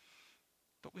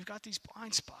 But we've got these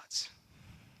blind spots.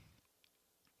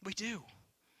 We do.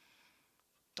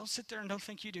 Don't sit there and don't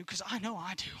think you do, because I know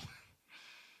I do.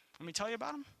 Let me tell you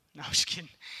about them? No, I'm just kidding.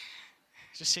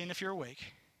 Just seeing if you're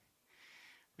awake.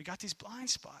 We got these blind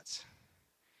spots.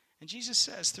 And Jesus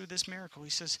says through this miracle,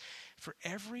 he says, for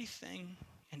everything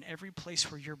and every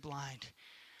place where you're blind,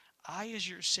 I as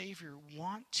your Savior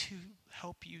want to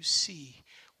help you see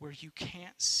where you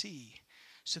can't see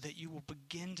so that you will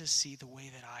begin to see the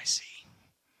way that I see.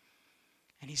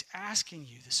 And he's asking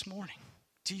you this morning,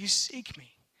 do you seek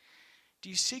me? Do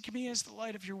you seek me as the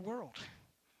light of your world?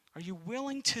 Are you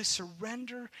willing to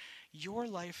surrender your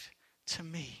life to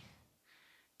me,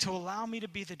 to allow me to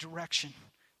be the direction,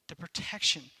 the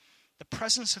protection, the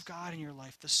presence of God in your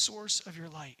life, the source of your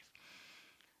life?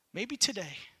 Maybe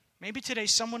today,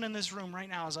 someone in this room right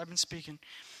now, as I've been speaking,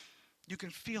 you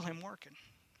can feel him working.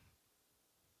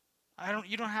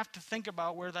 You don't have to think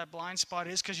about where that blind spot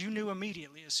is, because you knew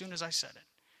immediately as soon as I said it.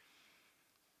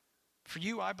 For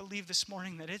you, I believe this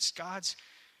morning that it's God's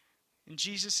and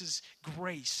Jesus'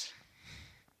 grace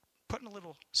putting a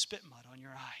little spit mud on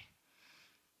your eye,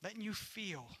 letting you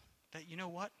feel that, you know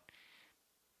what?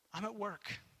 I'm at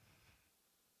work.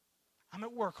 I'm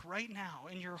at work right now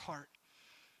in your heart,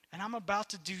 and I'm about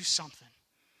to do something.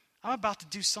 I'm about to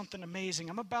do something amazing.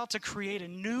 I'm about to create a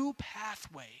new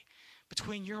pathway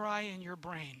between your eye and your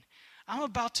brain. I'm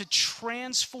about to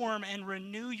transform and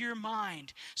renew your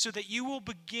mind so that you will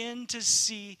begin to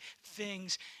see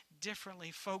things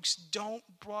differently. Folks, don't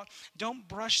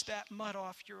brush that mud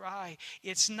off your eye.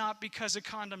 It's not because of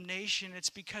condemnation. It's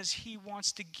because he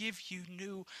wants to give you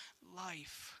new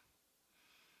life.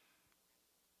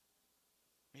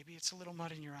 Maybe it's a little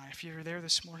mud in your eye. If you're there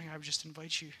this morning, I would just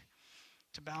invite you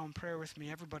to bow in prayer with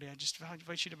me. Everybody, I just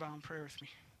invite you to bow in prayer with me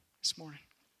this morning.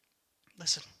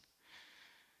 Listen,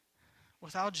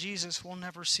 without Jesus, we'll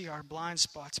never see our blind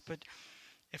spots. But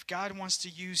if God wants to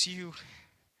use you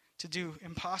to do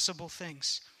impossible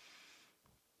things,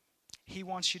 he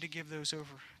wants you to give those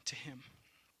over to him.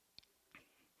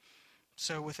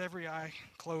 So with every eye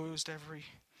closed, every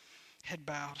head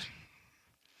bowed,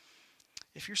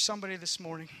 if you're somebody this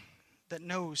morning that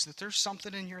knows that there's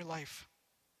something in your life,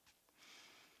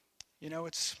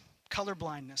 it's color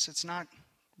blindness. It's not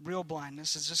real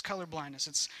blindness. It's just color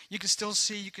blindness. You can still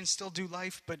see, you can still do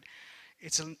life, but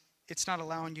it's not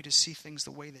allowing you to see things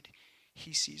the way that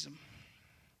he sees them.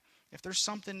 If there's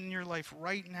something in your life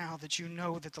right now that you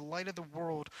know that the light of the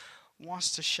world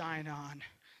wants to shine on,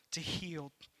 to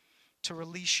heal, to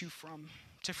release you from,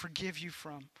 to forgive you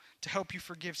from, to help you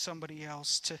forgive somebody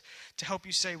else, to help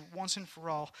you say once and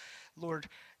for all, Lord,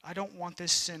 I don't want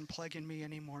this sin plaguing me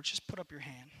anymore. Just put up your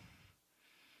hand.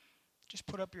 Just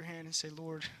put up your hand and say,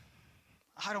 Lord,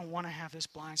 I don't want to have this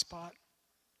blind spot.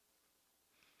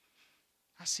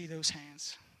 I see those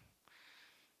hands.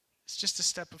 It's just a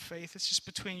step of faith. It's just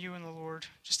between you and the Lord.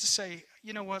 Just to say,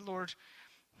 you know what, Lord?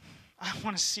 I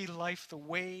want to see life the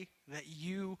way that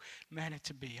you meant it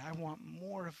to be. I want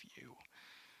more of you.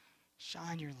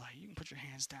 Shine your light. You can put your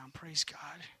hands down. Praise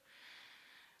God.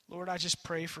 Lord, I just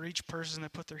pray for each person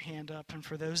that put their hand up and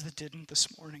for those that didn't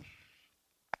this morning.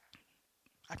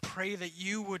 I pray that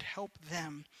you would help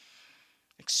them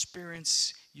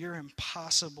experience your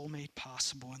impossible made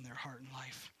possible in their heart and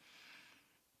life.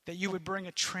 That you would bring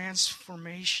a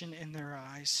transformation in their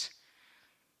eyes.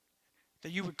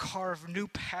 That you would carve new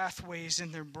pathways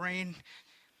in their brain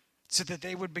so that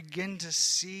they would begin to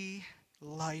see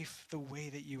life the way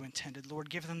that you intended. Lord,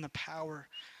 give them the power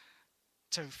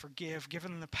to forgive. Give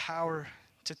them the power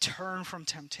to turn from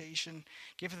temptation.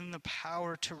 Give them the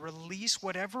power to release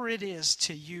whatever it is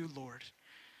to you, Lord.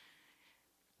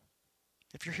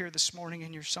 If you're here this morning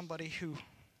and you're somebody who,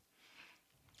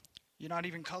 you're not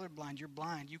even colorblind, you're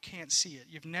blind, you can't see it.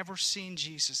 You've never seen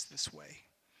Jesus this way.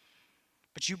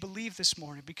 But you believe this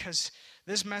morning because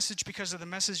this message, because of the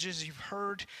messages you've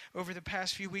heard over the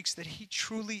past few weeks, that he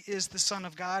truly is the Son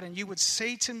of God. And you would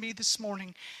say to me this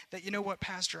morning that, you know what,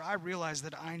 Pastor, I realize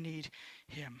that I need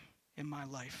him in my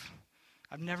life.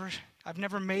 I've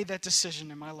never made that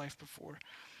decision in my life before.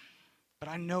 But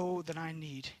I know that I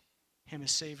need him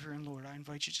as Savior and Lord, I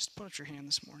invite you just put up your hand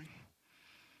this morning.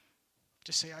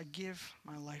 Just say, I give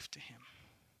my life to him.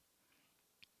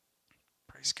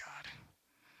 Praise God.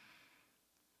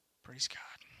 Praise God.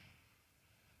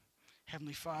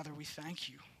 Heavenly Father, we thank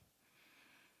you.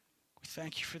 We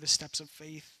thank you for the steps of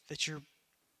faith that you're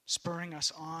spurring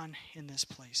us on in this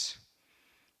place.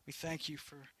 We thank you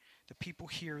for the people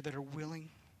here that are willing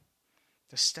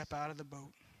to step out of the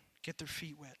boat, get their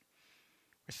feet wet.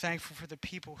 We're thankful for the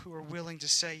people who are willing to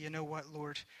say, you know what,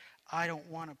 Lord, I don't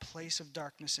want a place of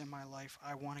darkness in my life.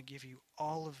 I want to give you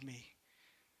all of me,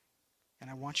 and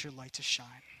I want your light to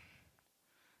shine.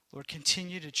 Lord,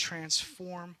 continue to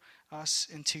transform us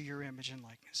into your image and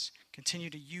likeness. Continue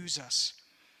to use us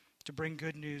to bring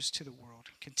good news to the world.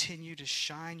 Continue to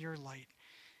shine your light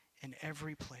in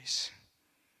every place.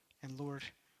 And Lord,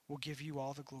 we'll give you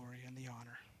all the glory and the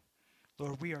honor.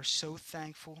 Lord, we are so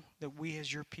thankful that we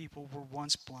as your people were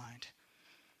once blind,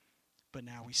 but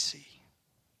now we see.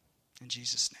 In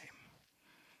Jesus'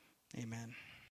 name, amen.